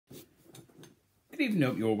Good evening,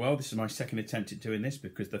 hope you're well. This is my second attempt at doing this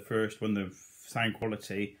because the first one, the sound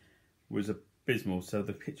quality was abysmal, so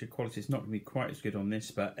the picture quality is not going to be quite as good on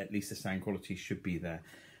this, but at least the sound quality should be there.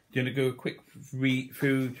 I'm going to go a quick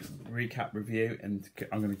food recap review, and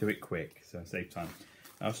I'm going to do it quick, so I save time.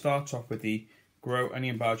 I'll start off with the Grow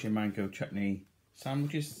Onion Bhaji and Mango Chutney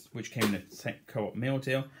sandwiches, which came in a co-op meal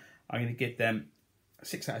deal. I'm going to give them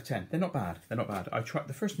 6 out of 10. They're not bad. They're not bad. I tried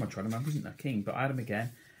the first time I tried them, I wasn't that keen, but I had them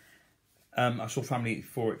again. I saw Family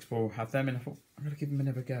 4 Explore have them, and I thought I'm going to give them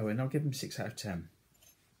another go, and I'll give them 6 out of 10.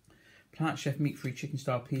 Plant Chef meat-free chicken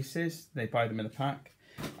style pieces. They buy them in a pack.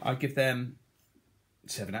 I give them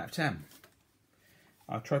 7 out of 10.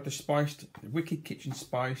 I tried the Wicked Kitchen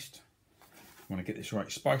spiced. I want to get this right.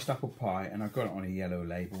 Spiced apple pie, and I got it on a yellow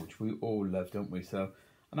label, which we all love, don't we? So,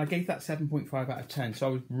 and I gave that 7.5 out of 10. So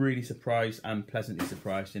I was really surprised and pleasantly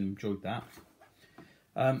surprised and enjoyed that.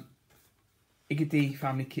 Iggy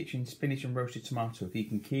Family Kitchen spinach and roasted tomato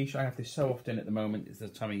vegan quiche. I have this so often at the moment. It's the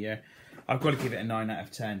time of year. I've got to give it a 9 out of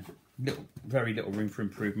 10. Very little room for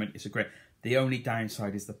improvement. It's a great. The only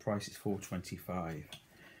downside is the price is $4.25.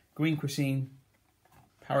 Green Cuisine,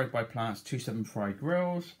 Powered by Plants 2-7 fried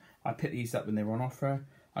grills. I picked these up when they were on offer.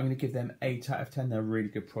 I'm going to give them 8 out of 10. They're really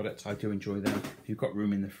good products. I do enjoy them. If you've got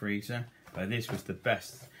room in the freezer. This was the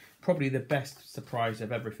best, probably the best surprise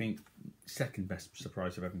of everything. Second best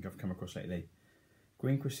surprise of everything I've come across lately.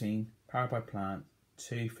 Green Cuisine, Powered by Plant,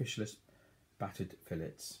 2 fishless battered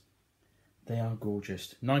fillets. They are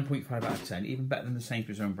gorgeous. 9.5 out of 10, even better than the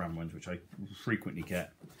Sainsbury's own brand ones, which I frequently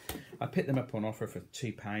get. I picked them up on offer for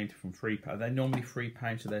 £2 from £3. They're normally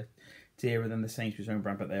 £3, so they're dearer than the Sainsbury's own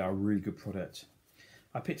brand, but they are a really good product.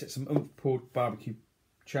 I picked up some pulled barbecue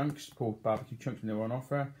chunks when they were on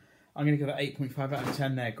offer. I'm going to give that 8.5 out of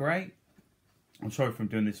 10. They're great. I'm sorry if I'm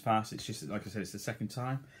doing this fast. It's just, like I said, it's the second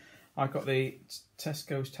time. I got the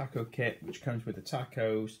Tesco's taco kit, which comes with the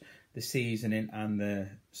tacos, the seasoning, and the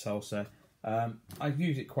salsa. I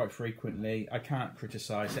use it quite frequently. I can't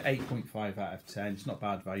criticise it. 8.5 out of 10. It's not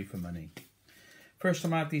bad value for money. First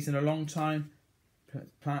time I had these in a long time.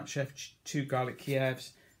 Plant Chef 2 garlic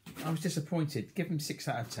Kievs. I was disappointed. Give them 6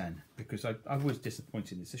 out of 10 because I was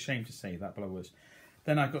disappointed. It's a shame to say that, but I was.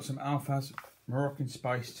 Then I got some Alfaz Moroccan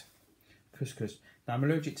spiced couscous. Now I'm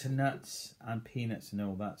allergic to nuts and peanuts and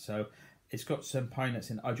all that, so it's got some pine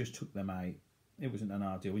nuts in. I just took them out. It wasn't an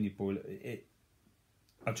hard deal. When you boil it,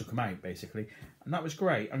 I took them out basically, and that was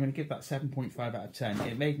great. I'm going to give that 7.5 out of 10.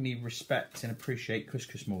 It made me respect and appreciate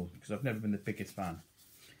couscous more because I've never been the biggest fan.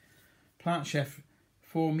 Plant Chef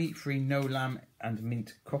 4 meat-free no lamb and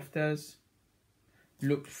mint koftas.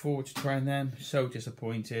 Looked forward to trying them. So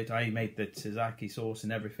disappointed. I made the tzatziki sauce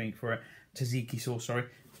and everything for it. Tzatziki sauce, sorry.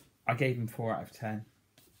 I gave them 4 out of 10.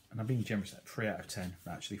 And I'm being generous at 3 out of 10.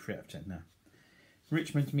 Actually, 3 out of 10 now.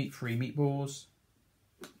 Richmond meat-free meatballs.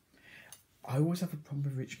 I always have a problem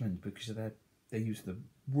with Richmond because they use the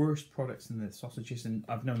worst products in the sausages. And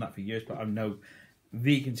I've known that for years, but I know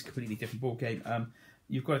vegan's a completely different ballgame.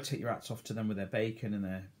 You've got to take your hats off to them with their bacon and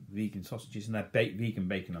their vegan sausages and their vegan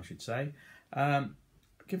bacon, I should say.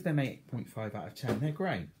 Give them 8.5 out of 10. They're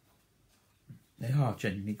great. They are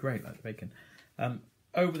genuinely great, like the bacon.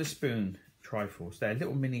 Over the Spoon trifles. They're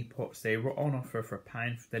little mini pots. They were on offer for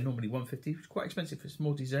 £1. They're normally $1.50. It's quite expensive for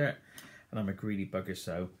small dessert, and I'm a greedy bugger,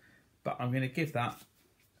 so. But I'm going to give that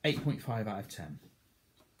 8.5 out of 10.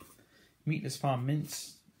 Meatless Farm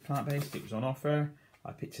mince, plant-based. It was on offer.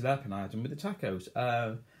 I picked it up and I had them with the tacos.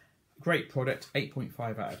 Great product.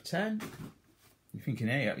 8.5 out of 10. You're thinking,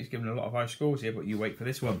 hey, he's giving a lot of high scores here, but you wait for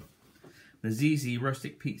this one. The ZZ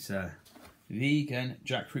Rustic Pizza. Vegan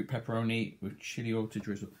jackfruit pepperoni with chili oil to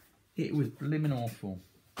drizzle. It was blimmin' awful.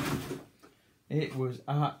 It was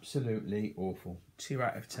absolutely awful. 2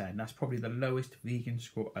 out of 10. That's probably the lowest vegan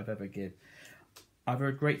score I've ever given. I've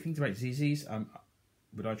heard great things about ZZ's.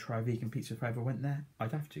 Would I try vegan pizza if I ever went there?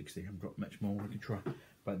 I'd have to because they haven't got much more we could try.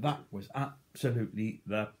 But that was absolutely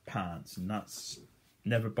the pants, and that's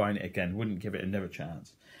never buying it again. Wouldn't give it another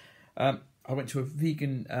chance. I went to a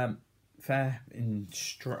vegan fair in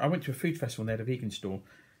I went to a food festival and they had a vegan store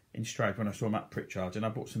in Stroud when I saw Matt Pritchard, and I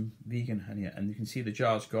bought some vegan honey, and you can see the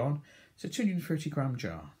jar's gone. It's a 230 gram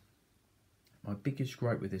jar. My biggest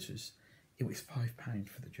gripe with this was it was £5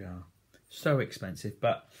 for the jar. So expensive,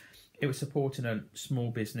 but it was supporting a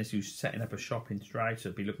small business who's setting up a shop in Stroud, so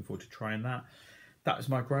I'd be looking forward to trying that. That was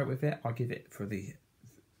my gripe with it. I'll give it, for the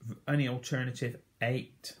only alternative,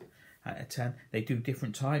 8 out of 10. They do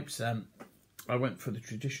different types. I went for the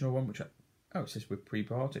traditional one, which it says with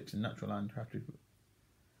prebiotics and natural and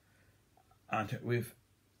with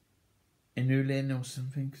inulin or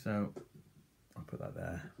something. So I'll put that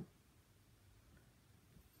there.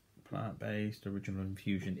 plant-based, original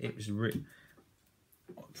infusion. It was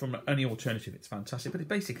from any alternative, it's fantastic. But it's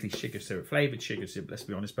basically sugar syrup, flavoured sugar syrup, let's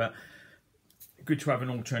be honest. But good to have an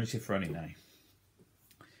alternative for any day.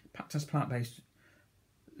 Pactus plant-based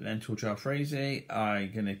lentil jalfrezi.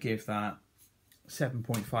 I'm going to give that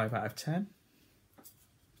 7.5 out of 10.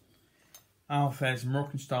 Alfez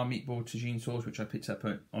Moroccan style meatball tagine sauce, which I picked up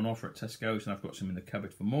on offer at Tesco's, and I've got some in the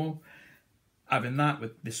cupboard for more. Having that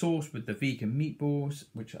with the sauce with the vegan meatballs,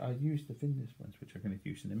 which I use the Findus ones, which I'm going to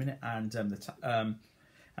use in a minute, and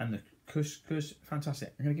the couscous,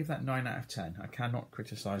 fantastic. I'm going to give that 9 out of 10. I cannot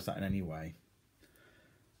criticise that in any way.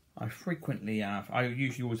 I frequently have, I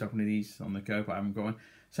usually always have one of these on the go, but I haven't got one.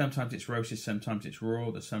 Sometimes it's roasted, sometimes it's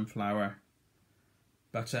raw, the sunflower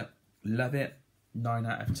butter. Love it. 9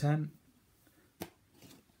 out of 10.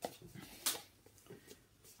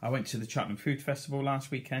 I went to the Cheltenham Food Festival last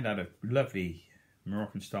weekend. I had a lovely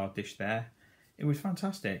Moroccan style dish there. It was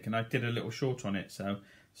fantastic, and I did a little short on it. So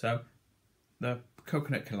the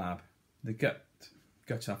coconut collab, the gut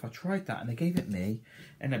off. I tried that, and they gave it me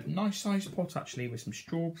in a nice sized pot actually with some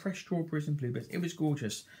fresh strawberries and blueberries. It was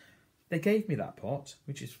gorgeous. They gave me that pot,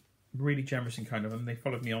 which is really generous and kind of them. They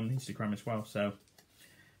followed me on Instagram as well, so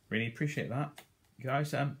really appreciate that,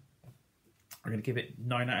 guys. I'm going to give it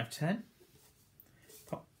 9 out of 10.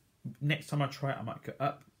 Next time I try it, I might go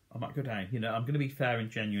up, I might go down. You know, I'm going to be fair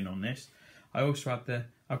and genuine on this. I also had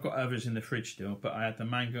I've got others in the fridge still, but I had the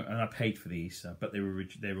mango, and I paid for these, but they were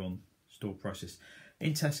on store prices.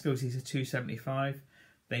 In Tesco's, these are $2.75.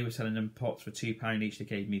 They were selling them pots for £2 each. They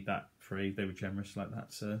gave me that free. They were generous like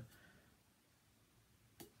that. So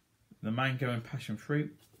the mango and passion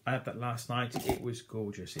fruit, I had that last night. It was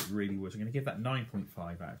gorgeous. It really was. I'm going to give that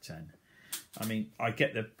 9.5 out of 10. I mean, I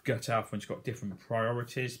get the Gut Alpha one's got different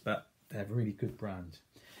priorities, but they're a really good brand.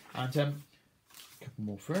 And a couple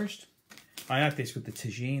more first. I had this with the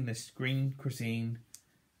tagine, this Green Cuisine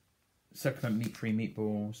succulent meat-free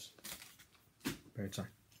meatballs. Very tight.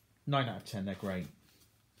 9 out of 10, they're great.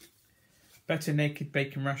 Better Naked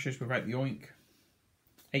Bacon Rashers without the oink.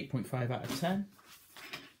 8.5 out of 10.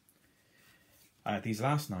 I had these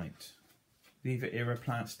last night. Viva Era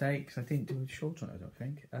plant steaks. I didn't do a short on it, I don't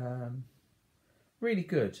think. Really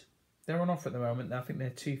good. They're on offer at the moment. I think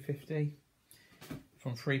they're $2.50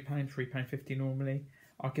 from £3, £3.50 normally.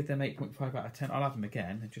 I'll give them 8.5 out of 10. I'll have them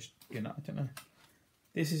again. They're just, you know, I don't know.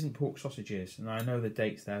 This isn't pork sausages, and I know the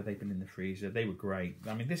dates there. They've been in the freezer. They were great.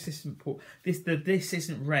 I mean, this isn't pork. This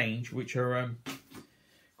isn't range, which are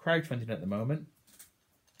crowdfunding at the moment.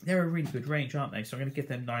 They're a really good range, aren't they? So I'm going to give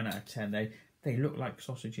them 9 out of 10. They look like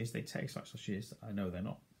sausages. They taste like sausages. I know they're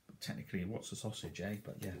not technically. What's a sausage, eh?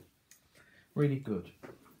 But yeah, really good.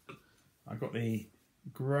 I got the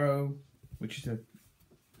Grow, which is a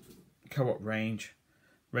co-op range,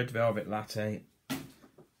 red velvet latte.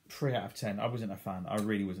 3 out of 10. I wasn't a fan. I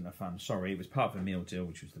really wasn't a fan. Sorry, it was part of a meal deal,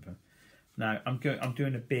 which was the. Now I'm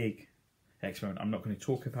doing a big experiment. I'm not going to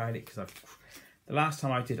talk about it because the last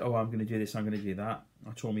time I did. Oh, I'm going to do this. I'm going to do that.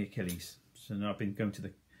 I tore my Achilles. So now I've been going to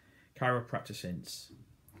the chiropractor since.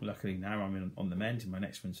 Luckily now I'm on the mend, and my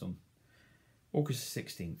next one's on August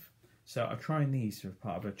 16th. So I'm trying these as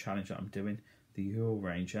part of a challenge that I'm doing. The Huel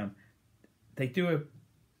range. They do a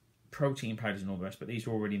protein powders and all the rest, but these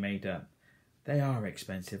are already made up. They are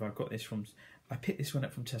expensive. I picked this one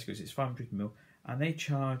up from Tesco's. It's 500ml, and they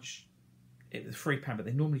charge it was £3, but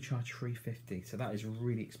they normally charge $3.50. So that is a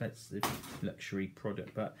really expensive luxury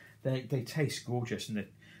product, but they taste gorgeous, and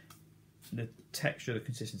the texture, the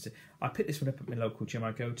consistency. I picked this one up at my local gym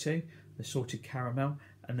I go to, the Salted Caramel,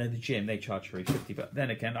 and then the gym they charge $3.50. But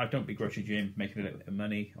then again, I don't begrudge a gym making a little bit of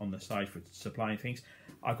money on the side for supplying things.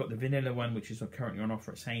 I've got the vanilla one, which is currently on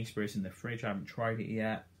offer at Sainsbury's in the fridge. I haven't tried it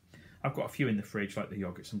yet. I've got a few in the fridge, like the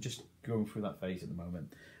yogurts. I'm just going through that phase at the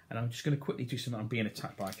moment. And I'm just going to quickly do something. I'm being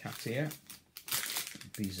attacked by a cat here.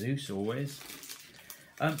 Be Zeus, always.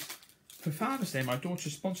 For Father's Day, my daughter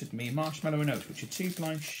sponsored me Marshmallow and Oats, which are 2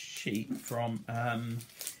 blind sheep from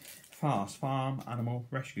FARS, Farm Animal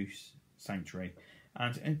Rescue Sanctuary.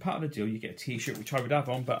 And in part of the deal, you get a t-shirt, which I would have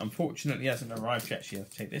on, but unfortunately hasn't arrived yet, so you have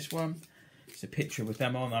to take this one. It's a picture with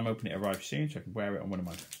them on. I'm hoping it arrives soon, so I can wear it on one of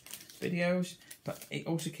my videos. But it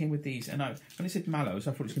also came with these, and when it said mallows,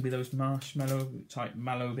 I thought it was going to be those marshmallow type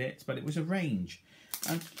mallow bits, but it was a range.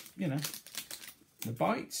 And, you know, the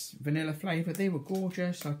bites, vanilla flavour, they were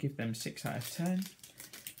gorgeous. I'll give them 6 out of 10.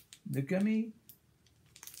 The gummy,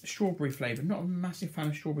 strawberry flavour, not a massive fan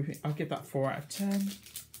of strawberry, I'll give that 4 out of 10.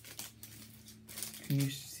 Can you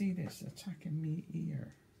see this attacking me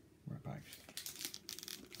ear? Right back.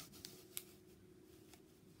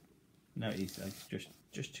 No, it's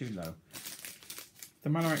just too low. The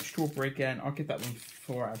Mallory Strawberry again, I'll give that one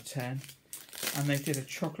 4 out of 10. And they did a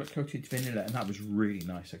chocolate coated vanilla, and that was really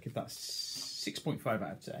nice. I give that 6.5 out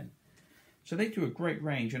of 10. So they do a great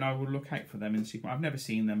range, and I will look out for them in the supermarket. I've never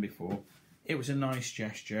seen them before. It was a nice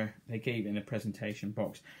gesture. They gave it in a presentation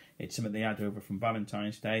box. It's something they had over from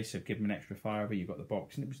Valentine's Day, so give them an extra £5. You got the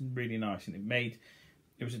box, and it was really nice. And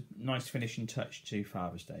it was a nice finishing touch to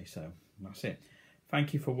Father's Day. So that's it.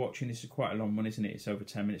 Thank you for watching. This is quite a long one, isn't it? It's over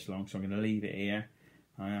 10 minutes long, so I'm going to leave it here.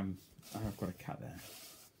 I have got a cat there.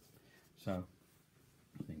 So,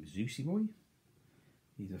 his name is Zeusy Boy.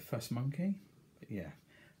 He's a fuss monkey. But yeah,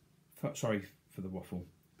 sorry for the waffle.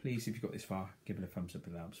 Please, if you've got this far, give it a thumbs up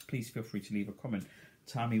if it helps. Please feel free to leave a comment.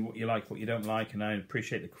 Tell me what you like, what you don't like, and I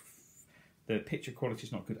appreciate the picture quality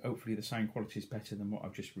is not good. Hopefully the sound quality is better than what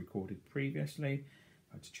I've just recorded previously.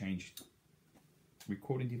 I had to change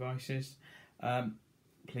recording devices.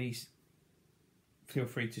 Please feel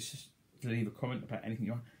free to leave a comment about anything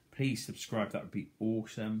you want. Please subscribe, that would be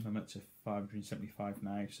awesome. I'm up to 575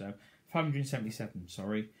 now, so 577,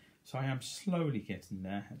 sorry. So I am slowly getting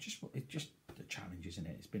there. It's just the challenge, isn't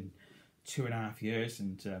it? It's been 2.5 years,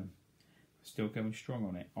 and still going strong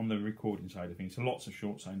on it, on the recording side of things. So lots of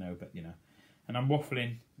shorts, I know, but you know. And I'm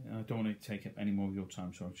waffling. I don't want to take up any more of your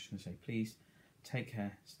time, so I'm just going to say, please take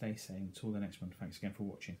care, stay safe. Until the next one, thanks again for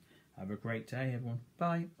watching. Have a great day, everyone.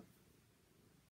 Bye.